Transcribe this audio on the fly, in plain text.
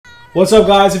What's up,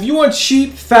 guys? If you want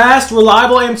cheap, fast,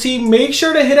 reliable MT, make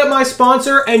sure to hit up my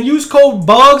sponsor and use code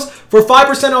BUGS for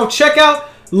 5% off checkout.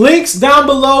 Links down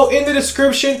below in the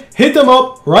description. Hit them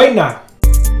up right now.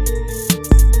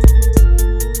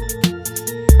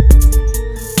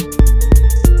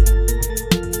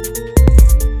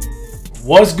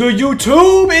 What's good,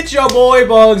 YouTube? It's your boy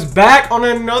Bugs back on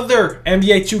another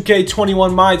NBA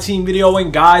 2K21 My Team video.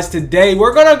 And guys, today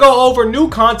we're gonna go over new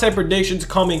content predictions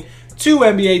coming to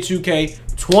NBA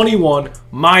 2K21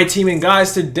 My Team. And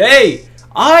guys, today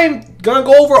I'm gonna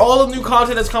go over all the new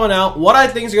content that's coming out, what I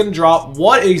think is gonna drop,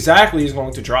 what exactly is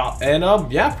going to drop, and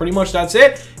yeah, pretty much that's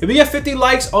it. If we get 50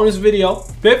 likes on this video,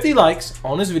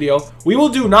 we will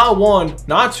do not one,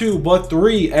 not two, but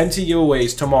 3 MT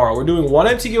giveaways tomorrow. We're doing 1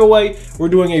 MT giveaway, we're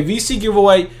doing a VC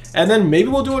giveaway, and then maybe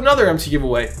we'll do another MT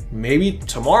giveaway. Maybe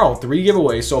tomorrow, 3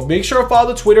 giveaways. So make sure to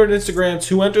follow the Twitter and Instagram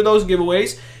to enter those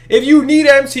giveaways. If you need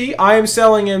MT, I am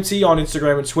selling MT on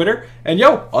Instagram and Twitter. And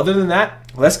yo, other than that,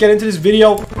 let's get into this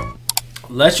video.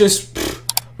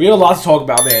 We have a lot to talk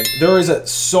about, man. There is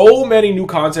so many new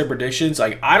content predictions.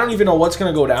 Like, I don't even know what's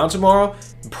going to go down tomorrow.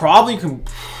 Probably,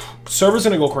 server's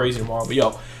going to go crazy tomorrow. But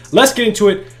yo, let's get into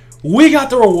it. We got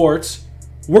the rewards.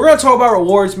 We're going to talk about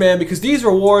rewards, man, because these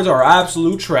rewards are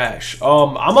absolute trash.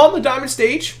 I'm on the diamond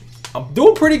stage. I'm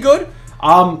doing pretty good.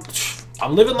 I'm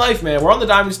living life, man. We're on the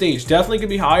diamond stage. Definitely could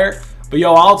be higher. But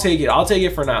yo, I'll take it. I'll take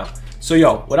it for now. So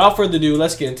yo, without further ado,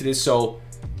 let's get into this. So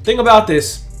think about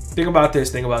this. Think about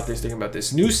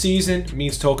this. New season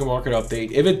means token market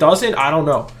update. If it doesn't, I don't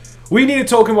know. We need a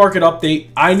token market update.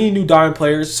 I need new diamond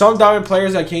players. Some diamond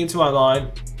players that came to my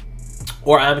mind,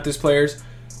 or amethyst players.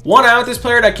 One amethyst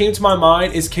player that came to my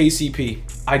mind is KCP.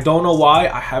 I don't know why.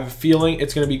 I have a feeling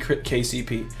it's going to be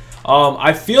KCP.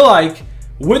 I feel like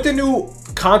with the new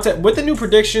content, with the new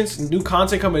predictions, new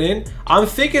content coming in, I'm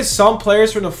thinking some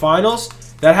players from the finals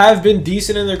that have been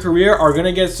decent in their career are going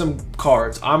to get some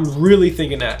cards. I'm really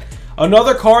thinking that.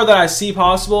 Another card that I see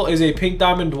possible is a pink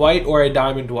diamond Dwight or a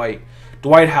diamond Dwight.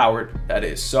 Dwight Howard, that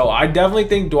is. So I definitely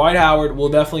think Dwight Howard will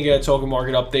definitely get a token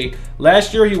market update.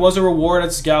 Last year, he was a reward at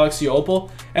this Galaxy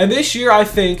Opal. And this year, I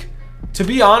think, to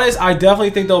be honest, I definitely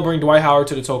think they'll bring Dwight Howard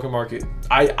to the token market.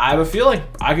 I have a feeling.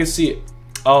 I can see it.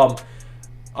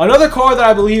 Another card that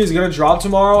I believe is going to drop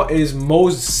tomorrow is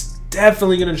most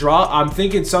definitely going to drop. I'm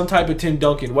thinking some type of Tim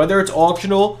Duncan. Whether it's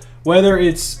auctional, whether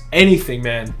it's anything,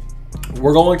 man.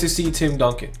 We're going to see Tim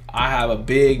Duncan. I have a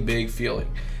big feeling.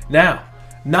 Now,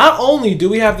 not only do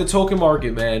we have the token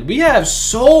market, man, we have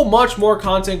so much more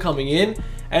content coming in.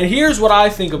 And here's what I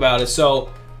think about it.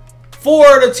 So, for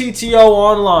the TTO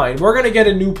online, we're going to get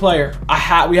a new player.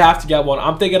 We have to get one.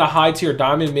 I'm thinking a high tier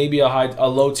diamond, maybe a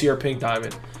low tier pink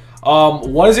diamond.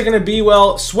 What is it going to be?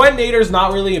 Well, Sweat Nader's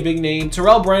not really a big name.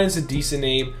 Terrell Brandon's a decent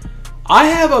name. I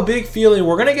have a big feeling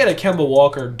we're going to get a Kemba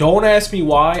Walker. Don't ask me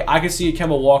why. I can see a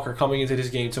Kemba Walker coming into this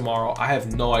game tomorrow. I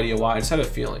have no idea why. I just have a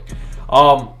feeling.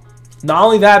 Not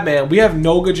only that, man, we have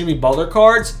no good Jimmy Butler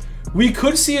cards. We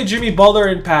could see a Jimmy Butler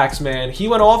in packs, man. He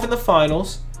went off in the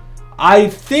finals. I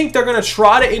think they're going to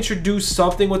try to introduce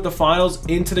something with the finals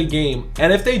into the game.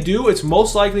 And if they do, it's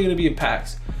most likely going to be in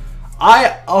packs.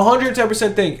 I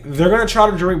 110% think they're going to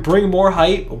try to bring more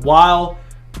hype while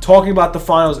talking about the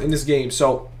finals in this game.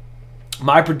 So,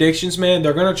 my predictions, man,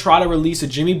 they're going to try to release a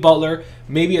Jimmy Butler,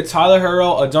 maybe a Tyler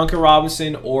Hero, a Duncan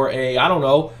Robinson, or a, I don't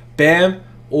know, Bam,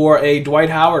 or a Dwight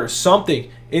Howard, or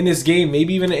something in this game,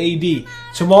 maybe even an AD.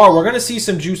 Tomorrow, we're going to see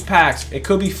some juice packs. It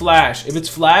could be Flash. If it's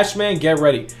Flash, man, get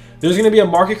ready. There's going to be a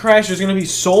market crash. There's going to be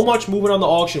so much movement on the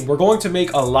auction. We're going to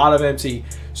make a lot of MT.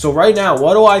 So right now,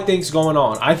 what do I think is going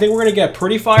on? I think we're going to get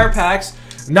pretty fire packs.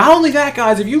 Not only that,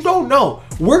 guys, if you don't know,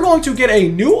 we're going to get a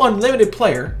new unlimited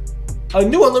player. A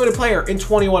new unlimited player in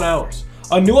 21 hours.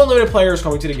 A new unlimited player is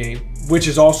coming to the game, which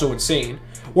is also insane.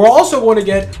 We're also going to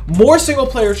get more single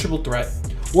player triple threat.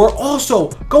 We're also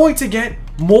going to get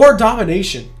more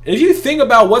domination. If you think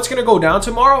about what's going to go down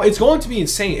tomorrow, it's going to be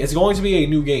insane. It's going to be a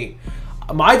new game.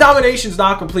 My domination's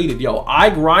not completed, yo. I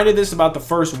grinded this about the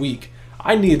first week.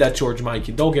 I needed that George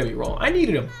Myteam. Don't get me wrong. I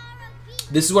needed him.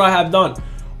 This is what I have done.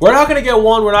 We're not going to get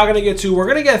 1. We're not going to get 2. We're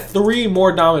going to get 3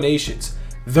 more dominations.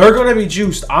 They're going to be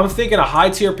juiced. I'm thinking a high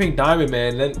tier pink diamond,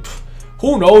 man. Then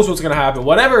who knows what's going to happen.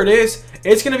 Whatever it is,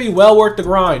 it's going to be well worth the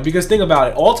grind. Because think about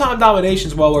it. All-time domination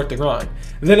is well worth the grind.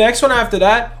 The next one after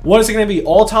that, what is it going to be?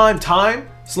 All-time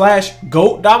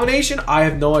 /GOAT domination? I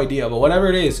have no idea. But whatever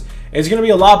it is, it's going to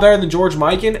be a lot better than George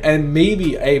Myteam and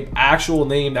maybe a actual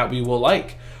name that we will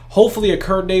like. Hopefully a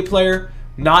current day player,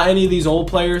 not any of these old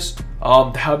players.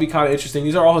 That would be kind of interesting.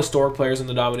 These are all historic players in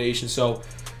the domination. So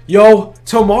Yo,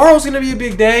 tomorrow's going to be a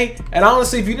big day. And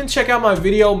honestly, if you didn't check out my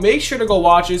video, make sure to go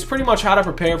watch it. It's pretty much how to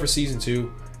prepare for Season 2.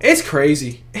 It's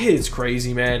crazy. It is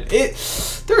crazy, man.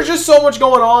 There's just so much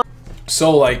going on.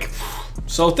 So,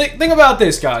 think about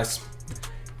this, guys.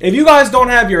 If you guys don't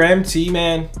have your MT,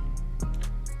 man,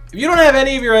 if you don't have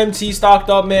any of your MT stocked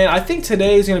up, man, I think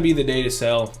today is going to be the day to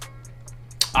sell.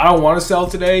 I don't want to sell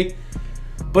today,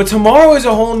 but tomorrow is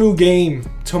a whole new game.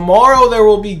 Tomorrow there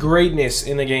will be greatness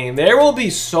in the game. There will be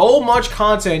so much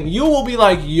content. You will be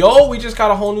like, yo, we just got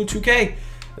a whole new 2K.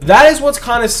 That is what's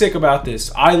kind of sick about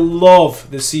this. I love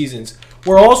the seasons.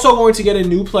 We're also going to get a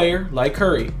new player like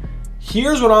Curry.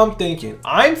 Here's what I'm thinking.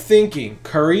 I'm thinking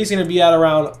Curry's going to be at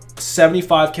around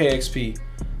 75k XP.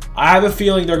 I have a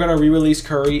feeling they're going to re-release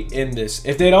Curry in this.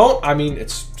 If they don't, I mean,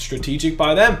 it's strategic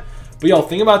by them. But yo,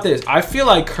 think about this. I feel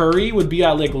like Curry would be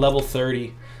at like level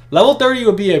 30. Level 30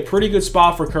 would be a pretty good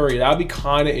spot for Curry. That would be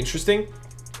kind of interesting.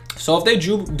 So if they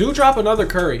do drop another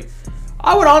Curry,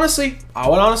 I would honestly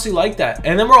like that.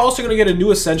 And then we're also going to get a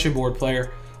new Ascension board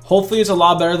player. Hopefully it's a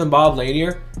lot better than Bob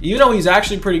Lanier, even though he's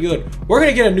actually pretty good. We're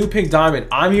going to get a new pink diamond.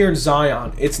 I'm here in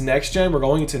Zion. It's next gen. We're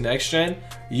going into next gen.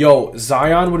 Yo,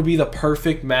 Zion would be the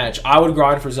perfect match. I would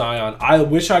grind for Zion. I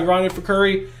wish I grinded for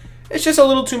Curry. It's just a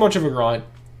little too much of a grind.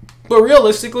 But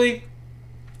realistically,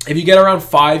 if you get around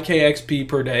 5k XP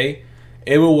per day,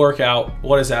 it will work out.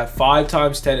 What is that? 5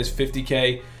 times 10 is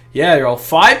 50k. Yeah, yo,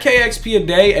 5k XP a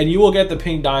day and you will get the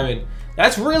pink diamond.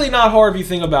 That's really not hard if you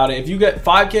think about it. If you get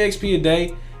 5k XP a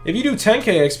day, if you do 10k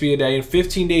XP a day, in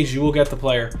 15 days, you will get the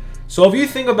player. So if you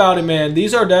think about it, man,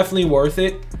 these are definitely worth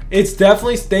it. It's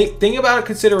definitely, think about a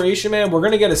consideration, man. We're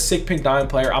going to get a sick pink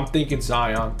diamond player. I'm thinking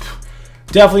Zion.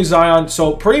 Definitely Zion.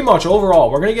 So pretty much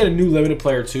overall, we're going to get a new limited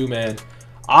player too, man.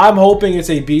 I'm hoping it's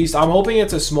a beast. I'm hoping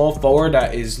it's a small forward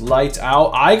that is lights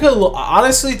out. I could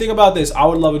honestly think about this. I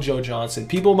would love a Joe Johnson.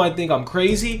 People might think I'm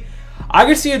crazy. I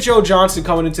could see a Joe Johnson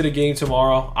coming into the game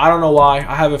tomorrow. I don't know why.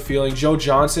 I have a feeling Joe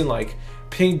Johnson, like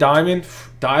pink diamond.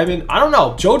 I don't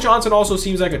know. Joe Johnson also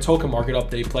seems like a token market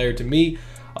update player to me.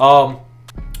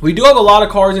 We do have a lot of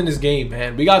cards in this game,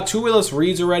 man. We got 2 Willis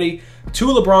Reeds already, 2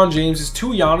 LeBron Jameses, 2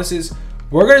 Giannis's.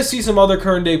 We're going to see some other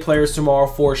current day players tomorrow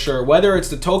for sure. Whether it's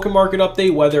the token market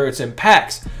update, whether it's in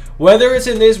packs, whether it's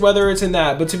in this, whether it's in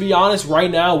that. But to be honest,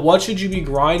 right now, what should you be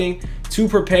grinding to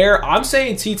prepare? I'm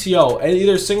saying TTO,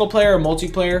 either single player or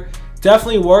multiplayer.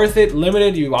 Definitely worth it.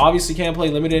 Limited, you obviously can't play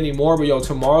limited anymore, but yo,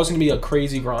 tomorrow's going to be a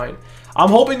crazy grind. I'm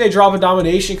hoping they drop a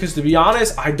domination because, to be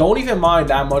honest, I don't even mind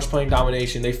that much playing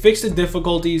domination. They fixed the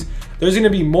difficulties. There's going to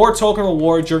be more token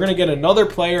rewards. You're going to get another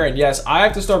player. And yes, I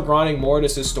have to start grinding more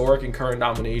this historic and current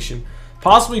domination.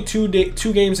 Possibly two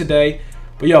games a day.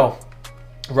 But yo,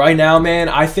 right now, man,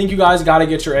 I think you guys got to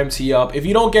get your MT up. If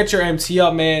you don't get your MT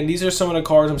up, man, these are some of the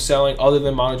cards I'm selling other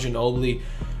than Manu Ginobili.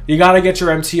 You got to get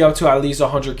your MT up to at least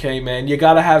 100k, man. You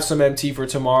got to have some MT for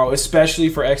tomorrow, especially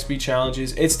for XP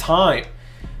challenges. It's time.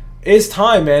 It's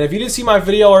time, man. If you didn't see my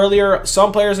video earlier,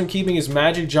 some players I'm keeping is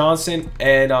Magic Johnson,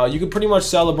 and you can pretty much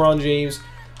sell LeBron James.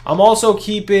 I'm also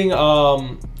keeping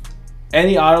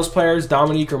any Idols players,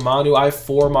 Dominique or Manu. I have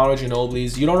 4 Manu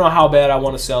Ginobili's. You don't know how bad I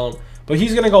want to sell him, but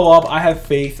he's going to go up. I have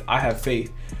faith. I have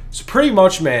faith. So pretty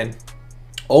much, man,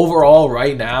 overall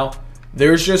right now,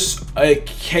 there's just a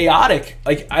chaotic,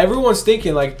 like everyone's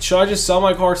thinking, like, should I just sell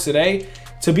my cards today?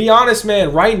 To be honest,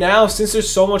 man, right now, since there's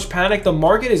so much panic, the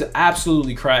market is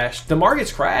absolutely crashed. The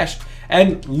market's crashed.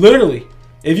 And literally,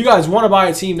 if you guys want to buy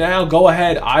a team now, go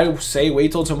ahead. I say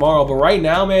wait till tomorrow. But right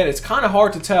now, man, it's kind of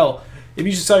hard to tell if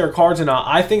you should sell your cards or not.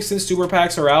 I think since super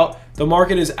packs are out, the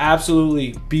market is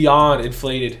absolutely beyond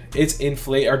inflated. It's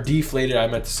inflated, or deflated, I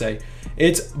meant to say.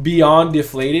 It's beyond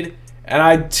deflated.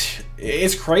 And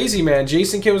it's crazy, man.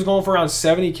 Jason Kidd was going for around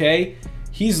 70k.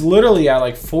 He's literally at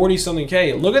like 40-something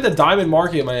K. Look at the diamond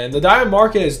market, man. The diamond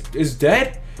market is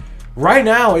dead. Right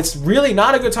now, it's really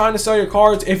not a good time to sell your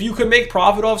cards. If you could make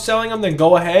profit off selling them, then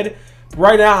go ahead.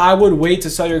 Right now, I would wait to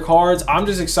sell your cards. I'm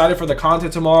just excited for the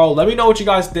content tomorrow. Let me know what you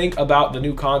guys think about the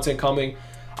new content coming.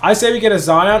 I say we get a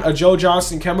Zion, a Joe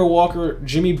Johnson, Kemba Walker,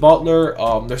 Jimmy Butler.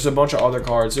 There's a bunch of other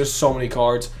cards. There's so many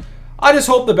cards. I just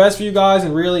hope the best for you guys,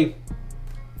 and really,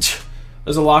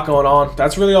 there's a lot going on.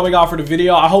 That's really all we got for the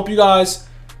video. I hope you guys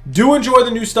do enjoy the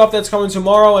new stuff that's coming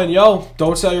tomorrow. And yo,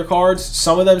 don't sell your cards.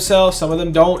 Some of them sell, some of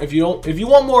them don't. If you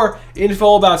want more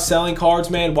info about selling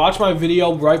cards, man, watch my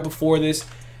video right before this.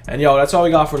 And yo, that's all we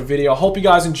got for the video. Hope you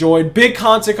guys enjoyed. Big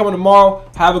content coming tomorrow.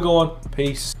 Have a good one.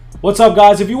 Peace. What's up,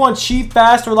 guys? If you want cheap,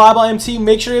 fast, reliable MT,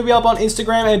 make sure to hit me up on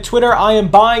Instagram and Twitter. I am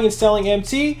buying and selling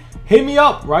MT. Hit me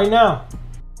up right now.